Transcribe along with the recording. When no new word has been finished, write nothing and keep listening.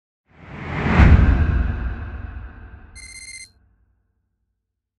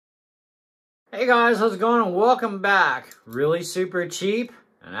Hey guys, how's it going? And welcome back. Really super cheap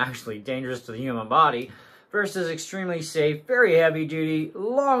and actually dangerous to the human body versus extremely safe, very heavy duty,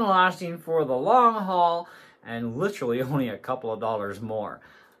 long lasting for the long haul, and literally only a couple of dollars more.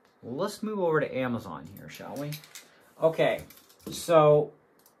 Let's move over to Amazon here, shall we? Okay, so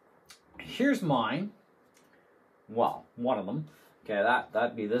here's mine. Well, one of them. Okay,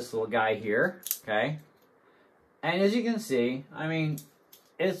 that'd be this little guy here, okay? And as you can see, I mean,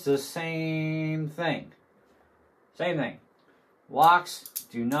 it's the same thing. Same thing. Locks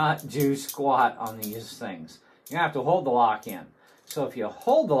do not do squat on these things. You have to hold the lock in. So if you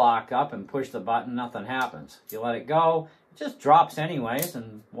hold the lock up and push the button, nothing happens. If you let it go, it just drops anyways,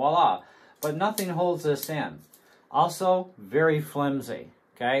 and voila. But nothing holds this in. Also, very flimsy,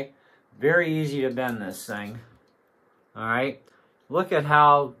 okay? Very easy to bend this thing. All right? Look at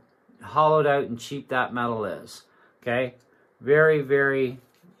how hollowed out and cheap that metal is, okay? Very, very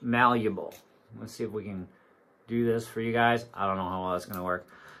malleable. Let's see if we can do this for you guys. I don't know how well that's going to work.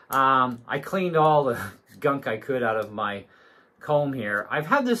 I cleaned all the gunk I could out of my comb here. I've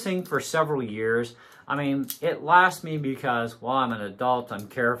had this thing for several years. I mean, it lasts me because, well, I'm an adult, I'm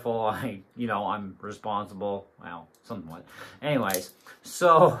careful, I'm responsible, well, somewhat. Anyways,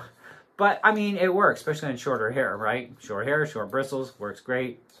 so, but I mean, it works, especially on shorter hair, right? Short hair, short bristles, works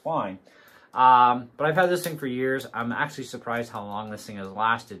great, it's fine. But I've had this thing for years. I'm actually surprised how long this thing has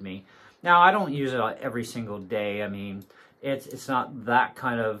lasted me. Now, I don't use it every single day. I mean, it's not that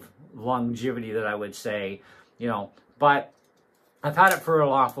kind of longevity that I would say, but I've had it for an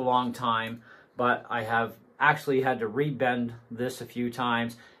awful long time, but I have actually had to rebend this a few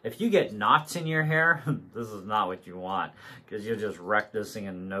times. If you get knots in your hair, this is not what you want, because you'll just wreck this thing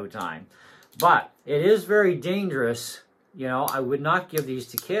in no time. But it is very dangerous. I would not give these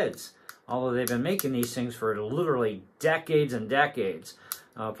to kids, although they've been making these things for literally decades and decades,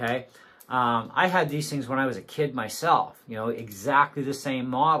 okay? I had these things when I was a kid myself, exactly the same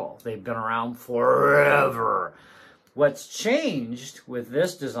model. They've been around forever. What's changed with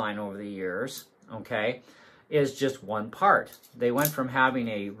this design over the years, okay, is just one part. They went from having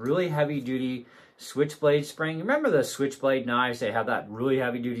a really heavy-duty switchblade spring. Remember the switchblade knives? They have that really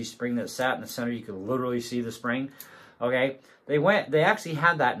heavy-duty spring that sat in the center. You could literally see the spring, okay? They actually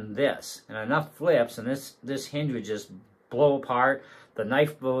had that in this, and enough flips, and this hinge would just blow apart. The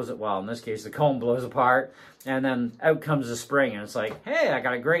knife blows, well, in this case, the comb blows apart, and then out comes the spring, and it's like, hey, I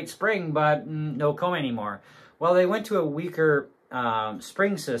got a great spring, but no comb anymore. Well, they went to a weaker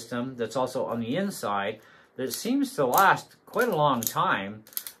spring system that's also on the inside that seems to last quite a long time.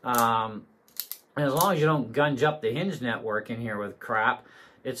 And as long as you don't gunge up the hinge network in here with crap,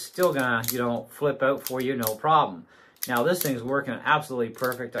 it's still gonna, flip out for you, no problem. Now, this thing's working absolutely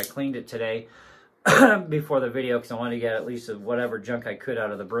perfect. I cleaned it today before the video because I wanted to get at least whatever junk I could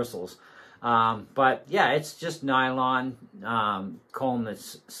out of the bristles. But yeah, it's just nylon comb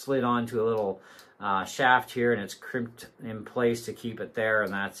that's slid onto a little shaft here, and it's crimped in place to keep it there,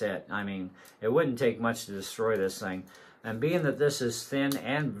 and that's it. I mean, it wouldn't take much to destroy this thing. And being that this is thin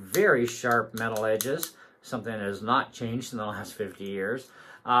and very sharp metal edges, something that has not changed in the last 50 years,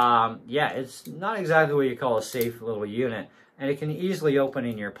 yeah, it's not exactly what you call a safe little unit, and it can easily open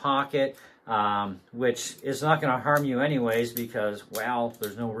in your pocket, which is not going to harm you anyways because, well,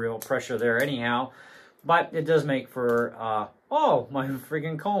 there's no real pressure there anyhow, but it does make for, oh, my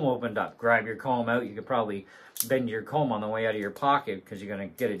freaking comb opened up. Grab your comb out. You could probably bend your comb on the way out of your pocket because you're going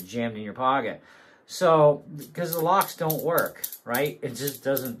to get it jammed in your pocket. So, because the locks don't work, right? It just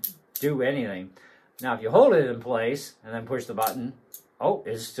doesn't do anything. Now, if you hold it in place and then push the button, oh,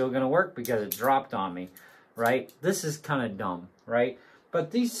 it's still going to work because it dropped on me, right? This is kind of dumb, right? But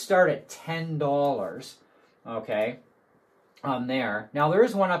these start at $10, okay, on there. Now, there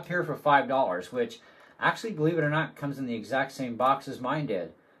is one up here for $5, which actually, believe it or not, comes in the exact same box as mine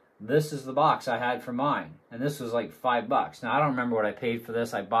did. This is the box I had for mine, and this was like $5. Now, I don't remember what I paid for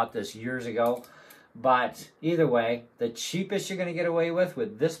this. I bought this years ago. But either way, the cheapest you're going to get away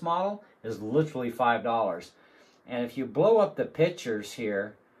with this model is literally $5. And if you blow up the pictures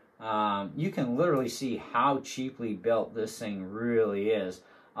here, you can literally see how cheaply built this thing really is,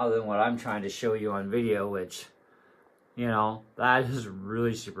 other than what I'm trying to show you on video, which, that is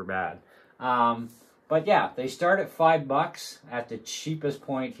really super bad. But yeah, they start at $5 at the cheapest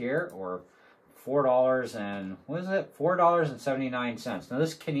point here, or $4 and, what is it? $4.79. Now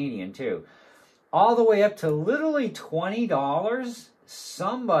this is Canadian too. All the way up to literally $20.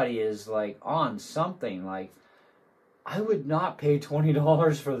 Somebody is like on something. Like, I would not pay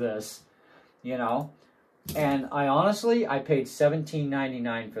 $20 for this, And I paid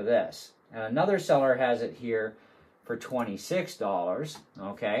 $17.99 for this. And another seller has it here for $26,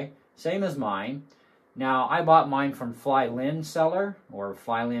 okay? same as mine. Now, I bought mine from Flylin seller, or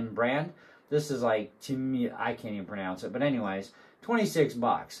Flylin brand. This is like, to me, I can't even pronounce it. But anyways, 26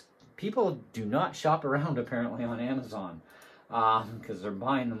 bucks. People do not shop around, apparently, on Amazon, because they're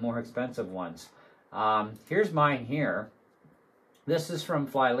buying the more expensive ones. Here's mine here. This is from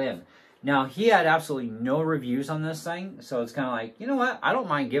Flylin. Now, he had absolutely no reviews on this thing, so it's kind of like, you know what? I don't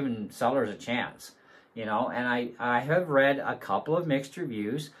mind giving sellers a chance, you know, and I have read a couple of mixed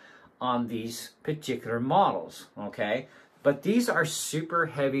reviews on these particular models, okay? But these are super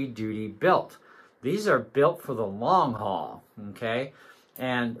heavy-duty built. These are built for the long haul, okay?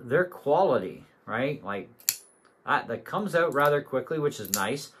 And they're quality, right? Like, that comes out rather quickly, which is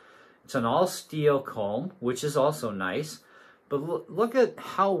nice. It's an all-steel comb, which is also nice. But look at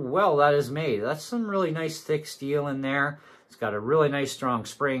how well that is made. That's some really nice thick steel in there. It's got a really nice strong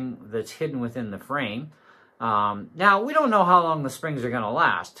spring that's hidden within the frame. Now, we don't know how long the springs are going to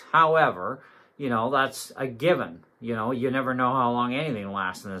last. However, you know, that's a given. You know, you never know how long anything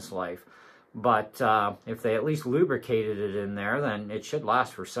lasts in this life. But if they at least lubricated it in there, then it should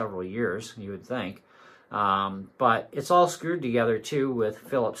last for several years, you would think. But it's all screwed together, too, with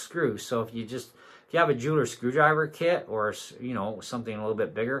Phillips screws. So if you have a jeweler screwdriver kit, or, you know, something a little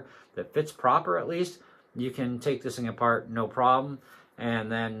bit bigger that fits proper at least, you can take this thing apart no problem.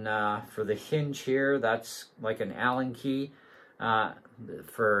 And then for the hinge here, that's like an Allen key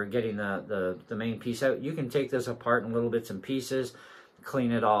for getting the main piece out. You can take this apart in little bits and pieces,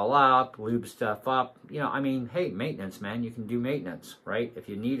 clean it all up, lube stuff up. You know, I mean, hey, maintenance, man. You can do maintenance, right, if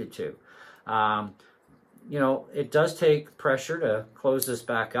you needed to. You know, it does take pressure to close this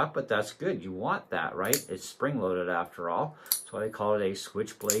back up, but that's good. You want that, right? It's spring-loaded after all. That's why they call it a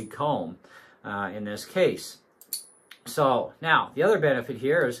switchblade comb in this case. So, now, the other benefit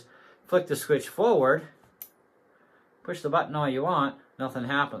here is flick the switch forward, push the button all you want, nothing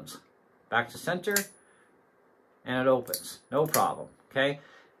happens. Back to center, and it opens. No problem, okay?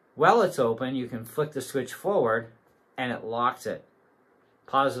 While it's open, you can flick the switch forward, and it locks it.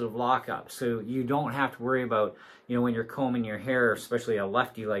 Positive lockup, so you don't have to worry about, you know, when you're combing your hair, especially a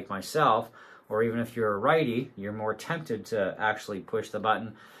lefty like myself, or even if you're a righty, you're more tempted to actually push the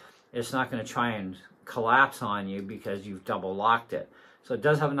button. It's not going to try and collapse on you because you've double locked it. So it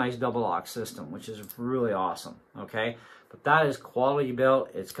does have a nice double lock system, which is really awesome, okay? But that is quality built.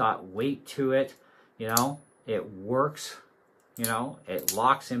 It's got weight to it, you know, it works, you know, it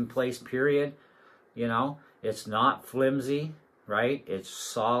locks in place, period, you know, it's not flimsy. Right? It's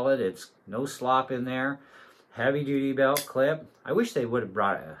solid. It's no slop in there. Heavy duty belt clip. I wish they would have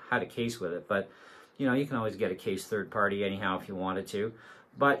had a case with it, but you know, you can always get a case third party anyhow if you wanted to.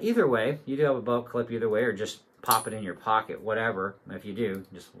 But either way, you do have a belt clip either way, or just pop it in your pocket, whatever. If you do,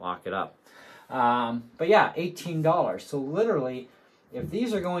 just lock it up. But yeah, $18. So literally, if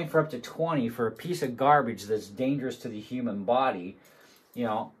these are going for up to $20 for a piece of garbage that's dangerous to the human body, you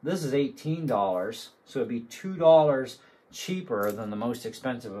know, this is $18. So it'd be $2 cheaper than the most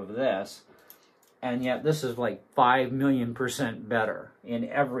expensive of this, and yet this is like 5,000,000% better in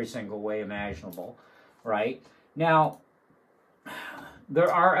every single way imaginable, right? Now, there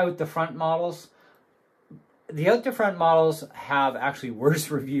are out the front models. The out the front models have actually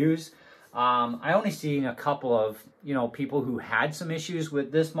worse reviews. I only seen a couple of, you know, people who had some issues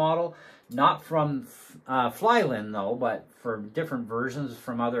with this model, not from Flylin though, but for different versions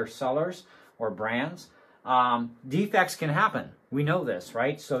from other sellers or brands. Defects can happen. We know this,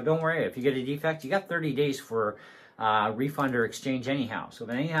 right? So don't worry. If you get a defect, you got 30 days for refund or exchange anyhow. So if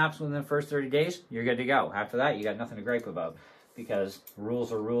anything happens within the first 30 days, you're good to go. After that, you got nothing to gripe about because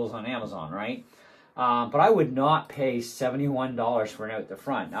rules are rules on Amazon, right? But I would not pay $71 for an out the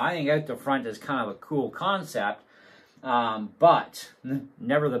front. Now, I think out the front is kind of a cool concept, but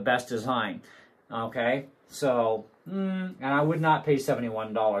never the best design, okay? So, and I would not pay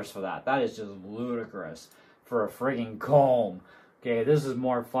 $71 for that. That is just ludicrous for a frigging comb. Okay, this is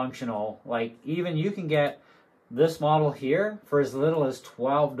more functional. Like, even you can get this model here for as little as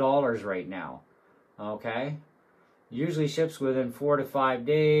 $12 right now. Okay? Usually ships within 4 to 5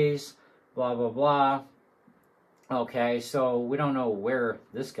 days, blah, blah, blah. Okay, so we don't know where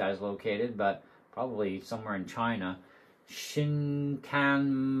this guy's located, but probably somewhere in China.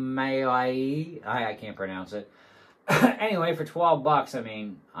 Shinkanmei, I can't pronounce it. Anyway, for 12 bucks, I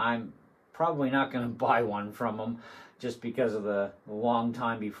mean, I'm probably not going to buy one from them just because of the long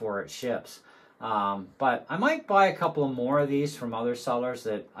time before it ships. But I might buy a couple of more of these from other sellers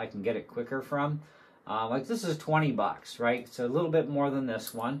that I can get it quicker from. Like this is 20 bucks, right? So a little bit more than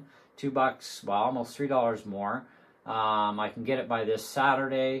this one. $2, well, almost $3 more. I can get it by this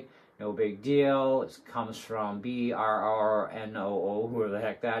Saturday. no big deal. It comes from BRRNOO, whoever the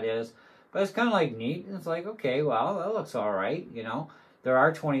heck that is. But it's kind of like neat. It's like, okay, well, that looks all right, you know. There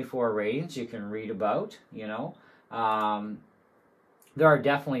are 24 ratings you can read about, you know. There are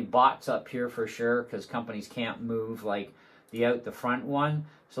definitely bots up here for sure, because companies can't move like the out the front one.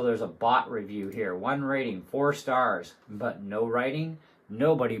 So there's a bot review here. 1 rating, 4 stars, but no writing.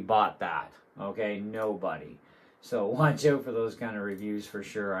 Nobody bought that, okay? Nobody. So watch out for those kind of reviews for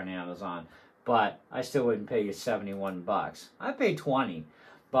sure on Amazon. But I still wouldn't pay you 71 bucks. I paid 20,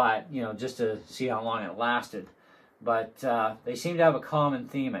 but, you know, just to see how long it lasted. But they seem to have a common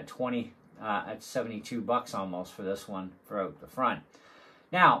theme at at 72 bucks almost for this one for out the front.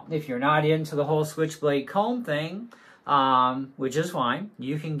 Now, if you're not into the whole switchblade comb thing, which is fine,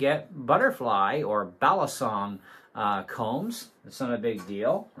 you can get butterfly or balisong combs. It's not a big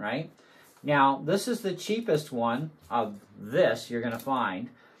deal, right? Now, this is the cheapest one of this you're going to find.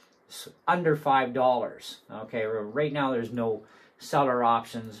 It's under $5. Okay, right now there's no seller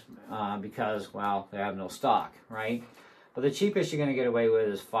options because, well, they have no stock, right? But the cheapest you're going to get away with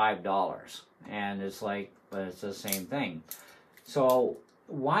is $5. And it's like, but it's the same thing. So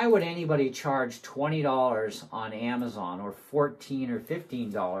why would anybody charge $20 on Amazon or $14 or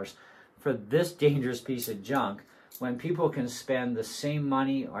 $15 for this dangerous piece of junk when people can spend the same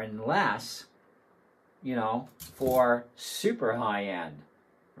money or less, you know, for super high end,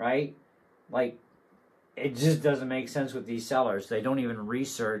 right? Like, it just doesn't make sense with these sellers. They don't even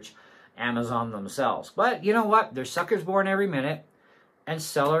research Amazon themselves. But you know what? There's suckers born every minute, and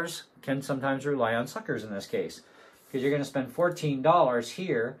sellers can sometimes rely on suckers in this case. Because you're going to spend $14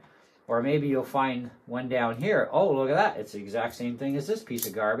 here, or maybe you'll find one down here. Oh, look at that. It's the exact same thing as this piece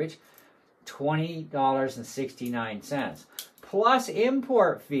of garbage. $20.69. Plus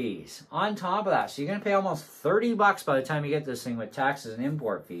import fees on top of that. So you're going to pay almost 30 bucks by the time you get this thing with taxes and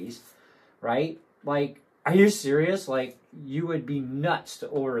import fees, right? Like, are you serious? Like, you would be nuts to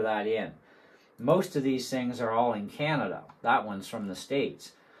order that in. Most of these things are all in Canada. That one's from the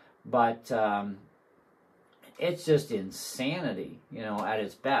States. But it's just insanity, you know, at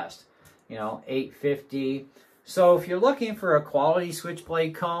its best. You know, $8.50. So if you're looking for a quality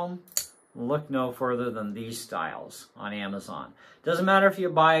switchblade comb, look no further than these styles on Amazon. Doesn't matter if you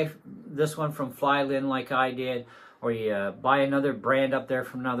buy this one from Flylin like I did, or you buy another brand up there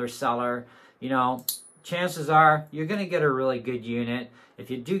from another seller. You know, chances are you're going to get a really good unit.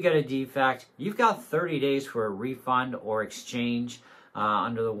 If you do get a defect, you've got 30 days for a refund or exchange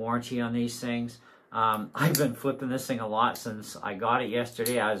under the warranty on these things. I've been flipping this thing a lot since I got it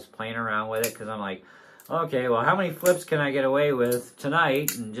yesterday. I was playing around with it because I'm like, okay, well, how many flips can I get away with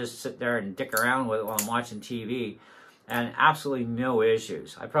tonight and just sit there and dick around with it while I'm watching TV? And absolutely no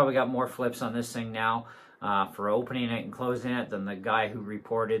issues. I probably got more flips on this thing now for opening it and closing it than the guy who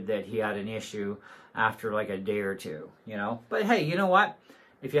reported that he had an issue after like a day or two, you know? But hey, you know what?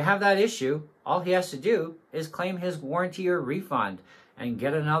 If you have that issue, all he has to do is claim his warranty or refund and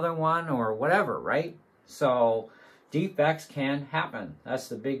get another one or whatever, right? So defects can happen. That's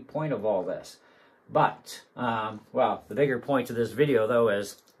the big point of all this. But, well, the bigger point to this video, though,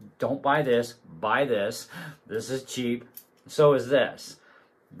 is don't buy this, buy this. This is cheap. So is this.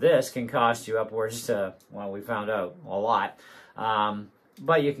 This can cost you upwards to, well, we found out, a lot.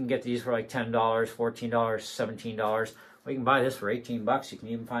 But you can get these for like $10, $14, $17. Well, you can buy this for 18 bucks. You can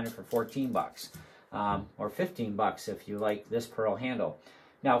even find it for 14 bucks. Or 15 bucks if you like this pearl handle.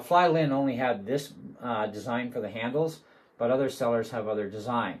 Now, Flylin only had this design for the handles, but other sellers have other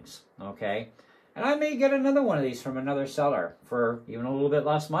designs, okay? And I may get another one of these from another seller for even a little bit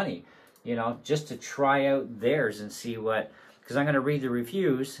less money, you know, just to try out theirs and see what, because I'm going to read the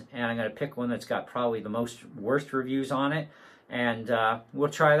reviews, and I'm going to pick one that's got probably the worst reviews on it, and we'll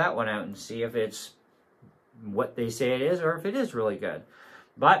try that one out and see if it's what they say it is or if it is really good.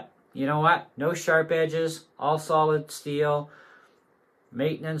 But, you know what? No sharp edges, all solid steel.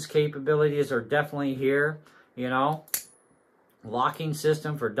 Maintenance capabilities are definitely here, you know. Locking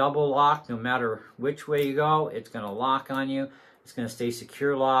system for double lock. No matter which way you go, it's going to lock on you. It's going to stay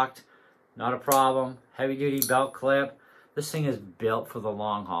secure locked. Not a problem. Heavy duty belt clip. This thing is built for the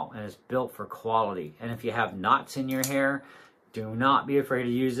long haul, and it's built for quality. And if you have knots in your hair, do not be afraid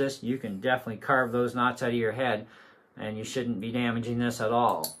to use this. You can definitely carve those knots out of your head, and you shouldn't be damaging this at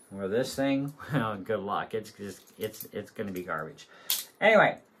all. Where this thing, well, good luck. It's going to be garbage.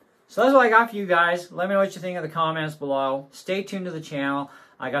 Anyway, so that's what I got for you guys. Let me know what you think in the comments below. Stay tuned to the channel.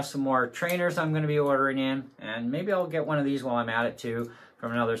 I got some more trainers I'm going to be ordering in, and maybe I'll get one of these while I'm at it too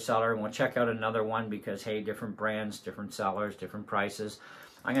from another seller, and we'll check out another one because, hey, different brands, different sellers, different prices.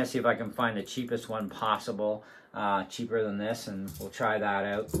 I'm going to see if I can find the cheapest one possible cheaper than this, and we'll try that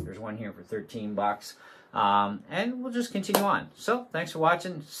out. There's one here for 13 bucks. And we'll just continue on. So, thanks for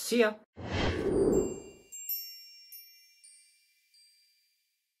watching. See ya.